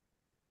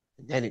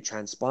 And then it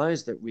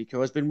transpires that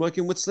Rico has been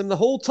working with Slim the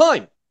whole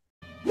time.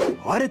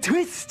 What a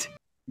twist!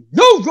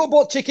 No,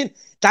 Robot Chicken!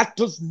 That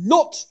does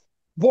not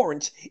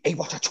warrant a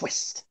what a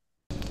twist.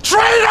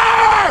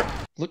 Traitor!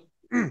 Look,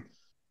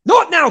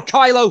 not now,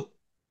 Kylo!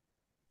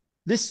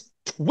 This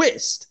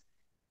twist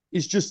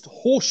is just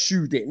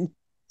horseshoed in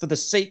for the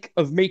sake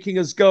of making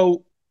us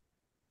go,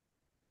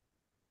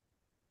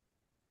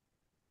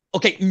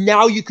 okay,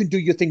 now you can do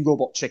your thing,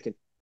 Robot Chicken.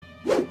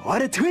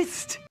 What a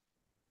twist!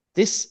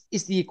 This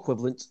is the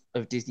equivalent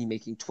of Disney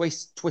making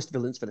twist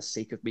villains for the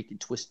sake of making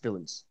twist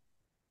villains.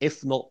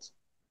 If not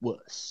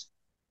worse.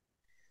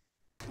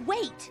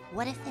 Wait,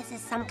 what if this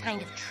is some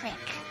kind of trick?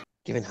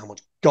 Given how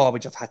much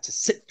garbage I've had to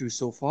sit through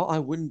so far, I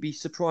wouldn't be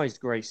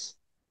surprised, Grace.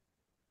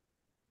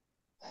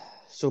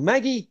 So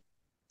Maggie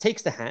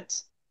takes the hat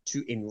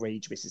to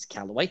enrage Mrs.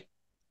 Calloway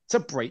to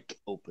break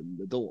open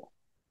the door.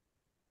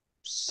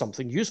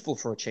 Something useful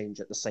for a change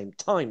at the same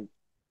time.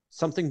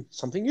 Something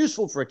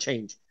useful for a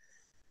change.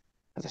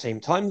 At the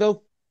same time,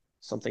 though,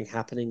 something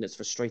happening that's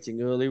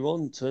frustrating earlier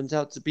on turns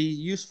out to be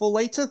useful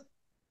later.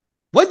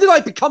 When did I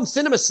become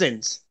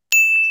CinemaSins?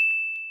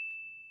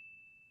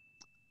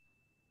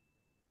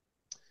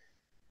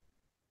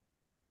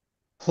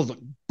 Oh, look,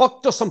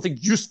 Buck does something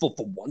useful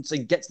for once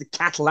and gets the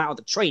cattle out of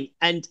the train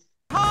and...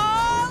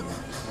 Hold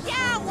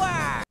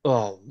shower!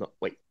 Oh, no,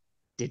 wait.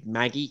 Did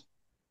Maggie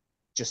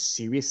just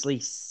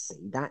seriously say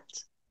that?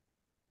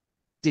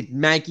 Did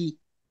Maggie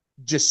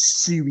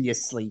just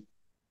seriously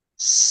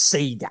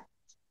say that?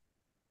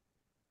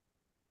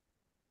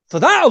 For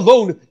that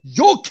alone,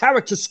 your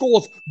character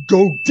scores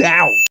go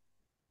down.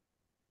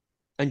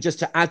 And just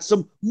to add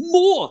some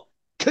more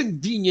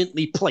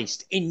conveniently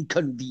placed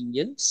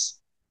inconvenience,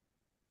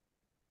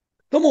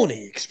 the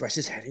Morning Express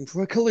is heading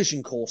for a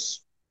collision course.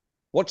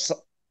 What's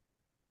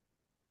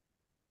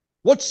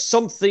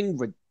something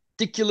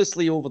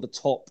ridiculously over the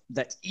top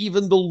that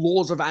even the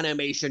laws of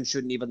animation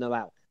shouldn't even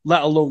allow,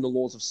 let alone the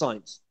laws of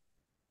science?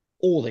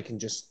 Or they can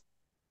just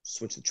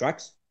switch the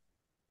tracks.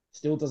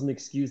 Still doesn't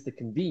excuse the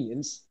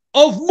convenience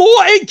of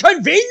more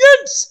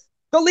inconvenience!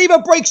 The lever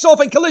breaks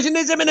off and collision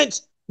is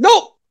imminent!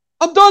 No!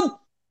 I'm done!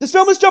 This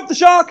film has jumped the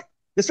shark!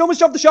 This film has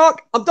jumped the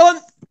shark! I'm done!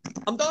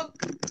 I'm done!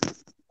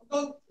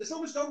 This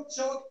film has jumped the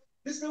shark!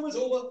 This film is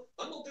over!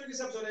 I'm not doing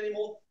this episode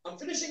anymore! I'm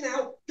finishing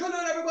now! Good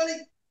night,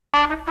 everybody!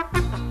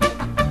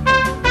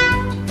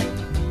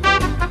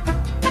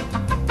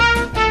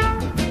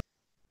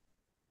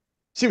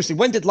 Seriously,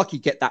 when did Lucky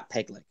get that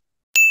peg leg?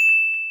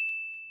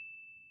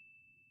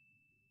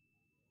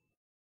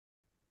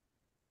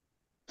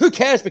 Who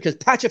cares? Because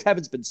Patch of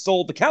Heaven's been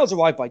sold. The cows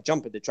arrive by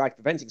jumping the track,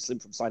 preventing Slim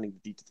from signing the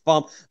deed to the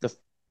farm.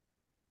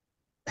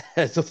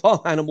 The farm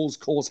animals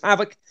cause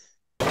havoc.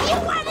 You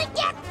wanna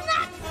get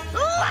nuts?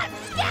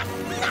 Let's get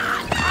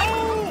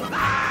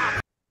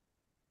nuts!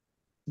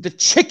 The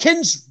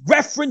chickens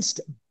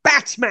referenced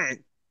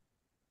Batman.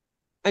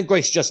 And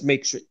Grace just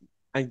matrixed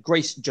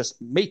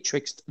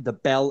the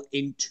bell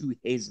into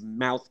his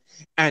mouth,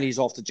 and he's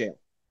off to jail.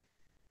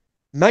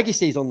 Maggie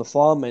stays on the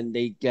farm, and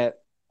they get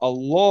a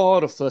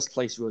lot of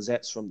first-place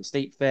rosettes from the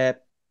state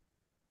fair.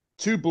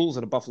 2 bulls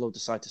and a buffalo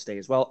decide to stay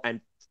as well, and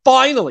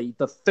finally,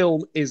 the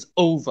film is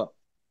over.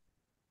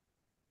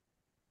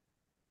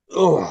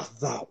 Ugh,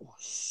 that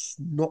was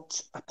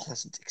not a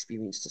pleasant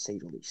experience, to say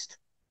the least.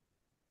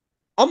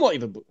 I'm not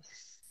even...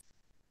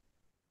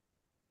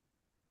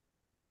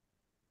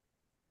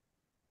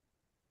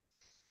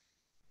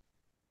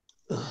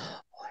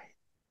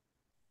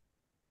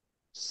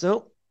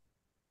 So,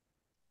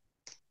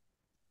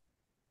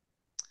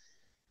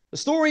 the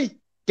story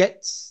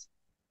gets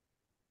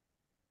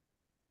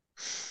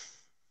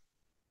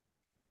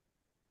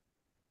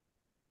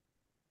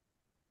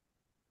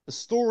the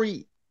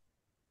story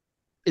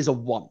is a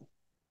 1,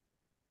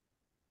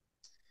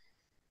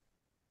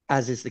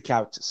 as is the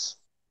characters.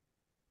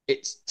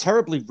 It's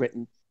terribly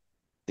written.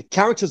 The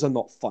characters are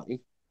not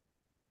funny.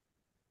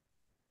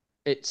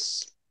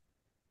 There's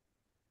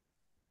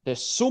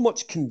so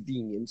much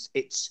convenience.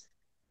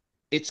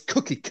 It's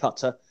cookie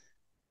cutter.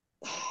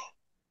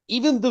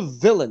 Even the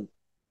villain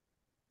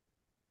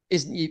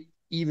isn't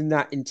even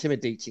that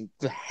intimidating.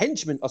 The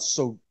henchmen are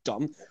so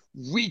dumb.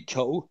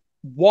 Rico,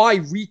 why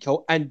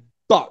Rico? And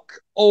Buck.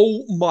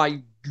 Oh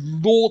my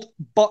lord,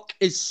 Buck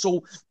is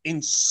so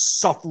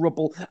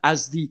insufferable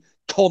as the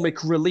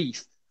comic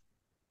relief.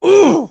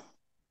 Ugh!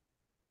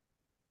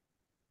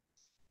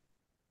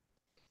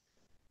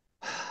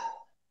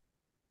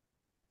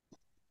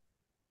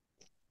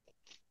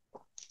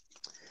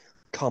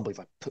 Can't believe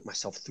I put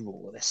myself through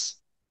all of this.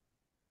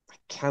 I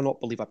cannot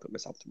believe I put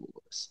myself through all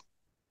of this.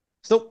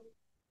 So,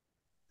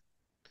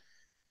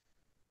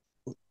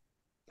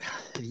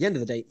 at the end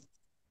of the day,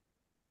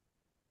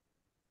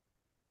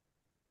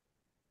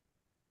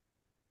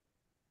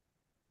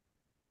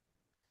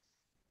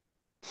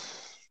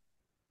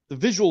 the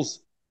visuals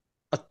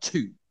are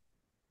 2.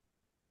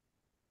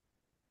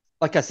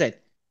 Like I said,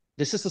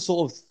 this is the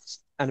sort of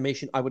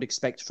animation I would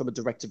expect from a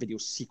direct-to-video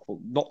sequel,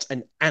 not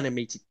an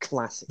animated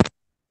classic.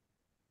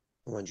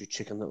 Mind you,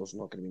 Chicken Little's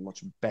not going to be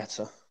much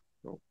better.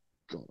 Oh,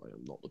 God, I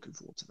am not looking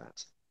forward to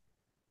that.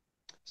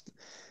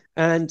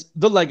 And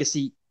The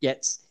Legacy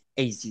gets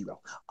a 0.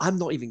 I'm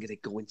not even going to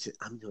go into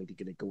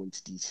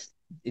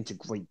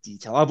great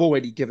detail. I've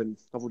already given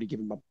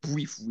my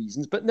brief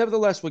reasons, but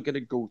nevertheless, we're going to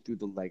go through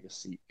The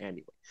Legacy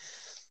anyway.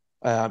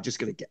 I'm just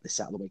going to get this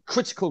out of the way.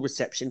 Critical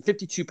reception,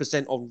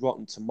 52% on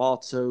Rotten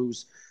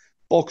Tomatoes.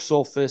 Box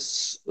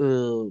office,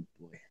 oh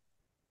boy.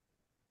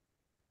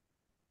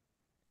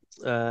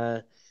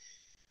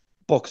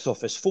 Box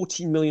office,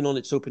 14 million on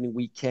its opening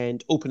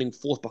weekend, opening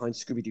 4th behind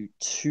Scooby-Doo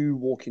 2,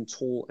 Walking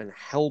Tall, and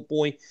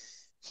Hellboy.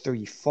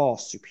 3 far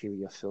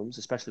superior films,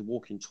 especially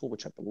Walking Tall,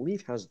 which I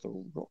believe has The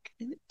Rock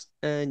in it.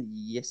 And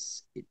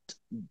yes, it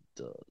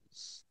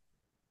does.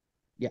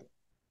 Yeah.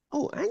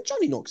 Oh, and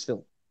Johnny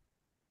Knoxville.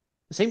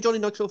 The same Johnny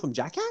Knoxville from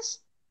Jackass?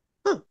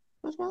 Huh,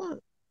 that's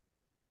about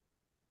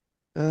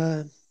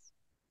that.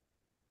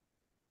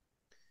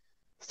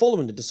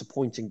 Following the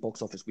disappointing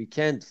box office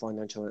weekend,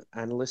 financial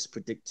analysts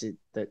predicted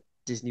that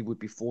Disney would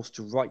be forced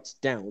to write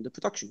down the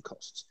production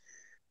costs,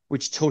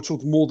 which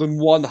totaled more than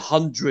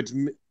 $100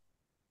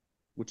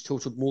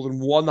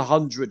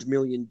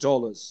 million.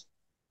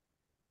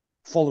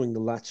 Following the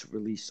latter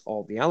release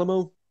of The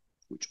Alamo,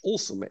 which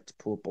also met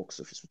poor box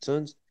office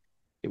returns,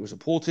 it was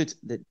reported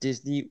that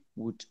Disney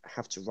would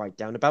have to write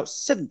down about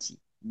 $70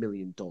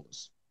 million.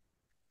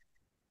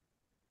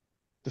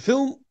 The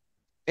film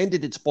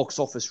ended its box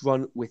office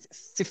run with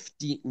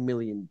 $50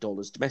 million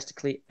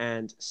domestically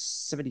and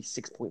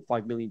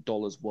 $76.5 million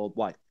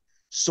worldwide.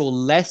 So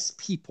less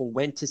people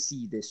went to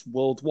see this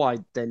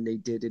worldwide than they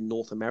did in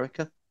North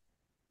America.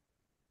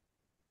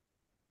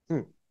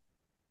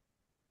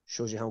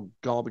 Shows you how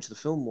garbage the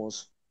film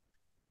was.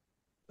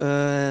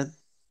 3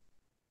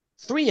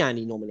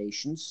 Annie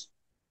nominations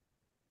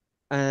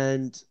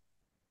and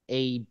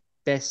a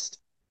Best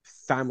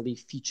Family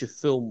Feature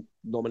Film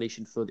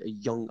nomination for a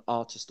Young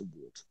Artist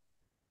Award.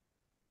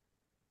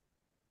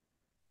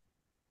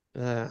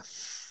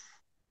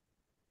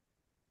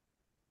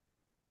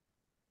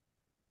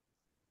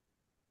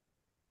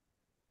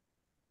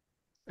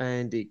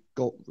 And it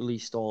got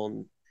released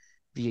on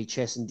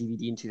VHS and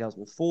DVD in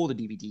 2004. The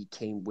DVD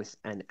came with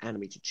an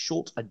animated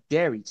short, A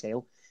Dairy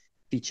Tale,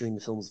 featuring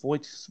the film's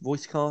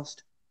voice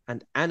cast,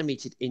 and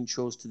animated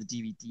intros to the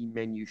DVD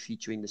menu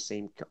featuring the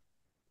same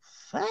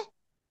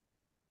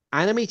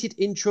animated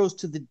intros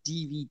to the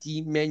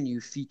DVD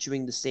menu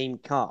featuring the same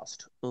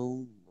cast.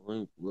 Oh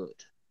my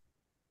word.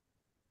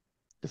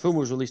 The film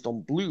was released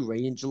on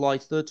Blu-ray in July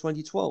 3rd,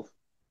 2012.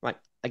 Right,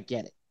 I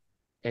get it.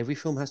 Every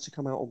film has to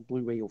come out on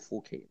Blu-ray or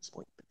 4K at this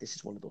point, but this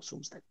is one of those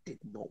films that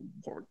did not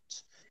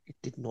warrant. It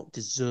did not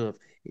deserve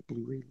a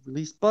Blu-ray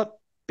release, but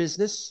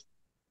business.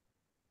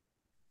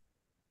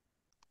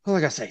 Well,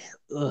 like I say,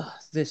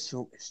 this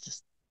film is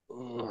just.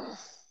 I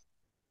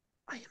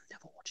am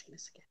never watching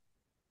this again.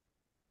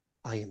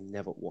 I am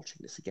never watching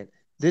this again.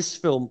 This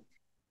film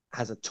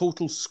has a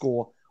total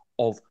score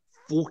of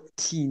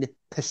 14%.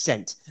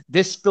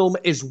 This film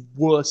is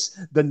worse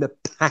than the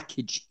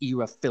package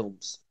era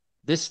films.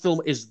 This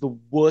film is the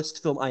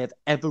worst film I have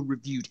ever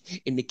reviewed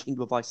in the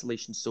Kingdom of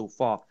Isolation so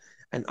far,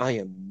 and I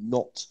am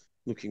not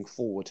looking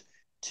forward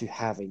to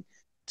having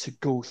to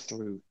go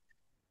through.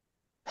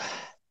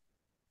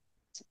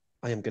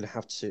 I am going to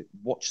have to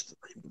watch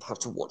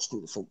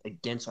through the film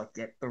again so I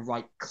get the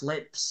right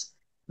clips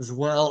as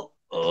well.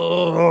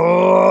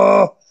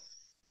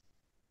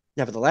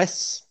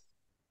 Nevertheless,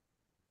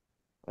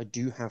 I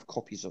do have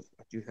copies of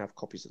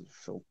the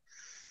film,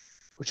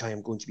 which I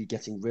am going to be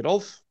getting rid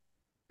of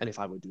And if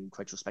I were doing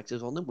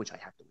retrospectives on them, which I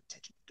have no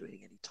intention of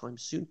doing anytime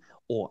soon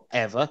or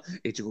ever,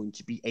 it's going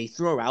to be a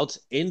throw out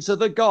into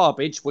the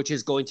garbage, which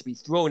is going to be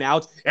thrown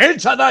out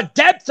into the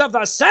depths of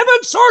the 7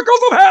 circles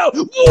of hell!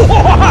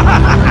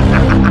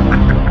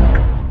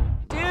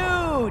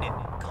 Dude,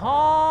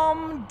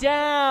 calm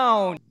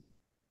down.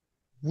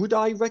 Would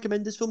I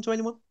recommend this film to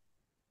anyone?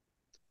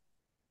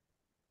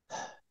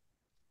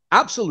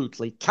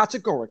 Absolutely,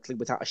 categorically,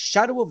 without a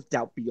shadow of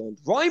doubt,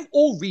 beyond rhyme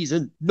or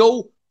reason,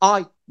 no,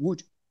 I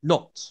would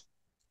not.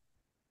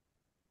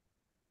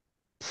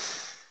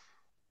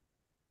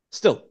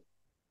 Still,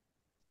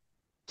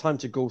 time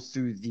to go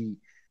through the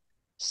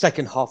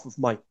second half of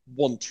my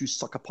 1-2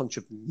 sucker punch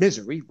of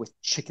misery with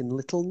Chicken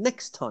Little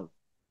next time.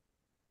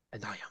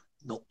 And I am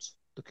not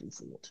looking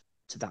forward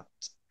to that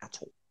at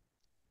all.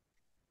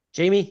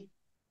 Jamie,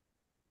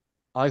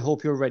 I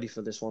hope you're ready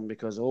for this one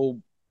because, oh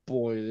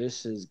boy,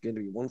 this is going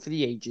to be one for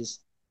the ages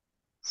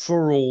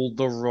for all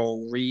the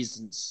wrong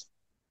reasons.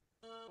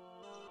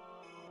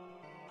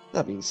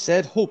 That being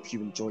said, hope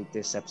you enjoyed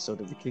this episode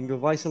of The King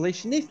of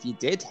Isolation. If you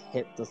did,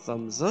 hit the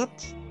thumbs up,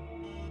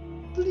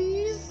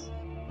 please.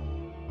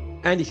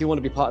 And if you want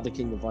to be part of the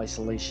King of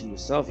Isolation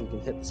yourself, you can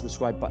hit the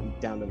subscribe button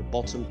down at the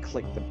bottom,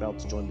 click the bell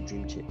to join the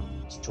dream team,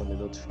 to join the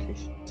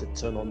notification, to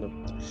turn on the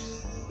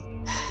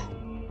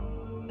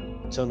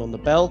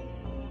bell.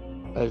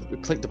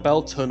 Click the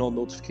bell, turn on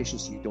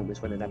notifications so you don't miss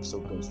when an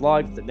episode goes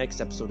live. The next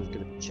episode is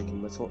going to be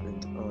Chicken Little,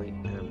 and I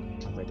am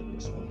dreading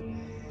this one.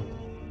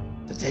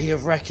 The day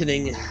of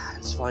reckoning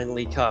has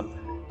finally come.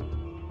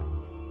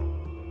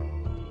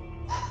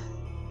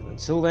 And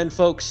until then,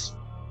 folks,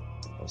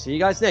 I'll see you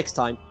guys next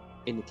time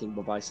in the Kingdom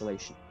of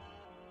Isolation.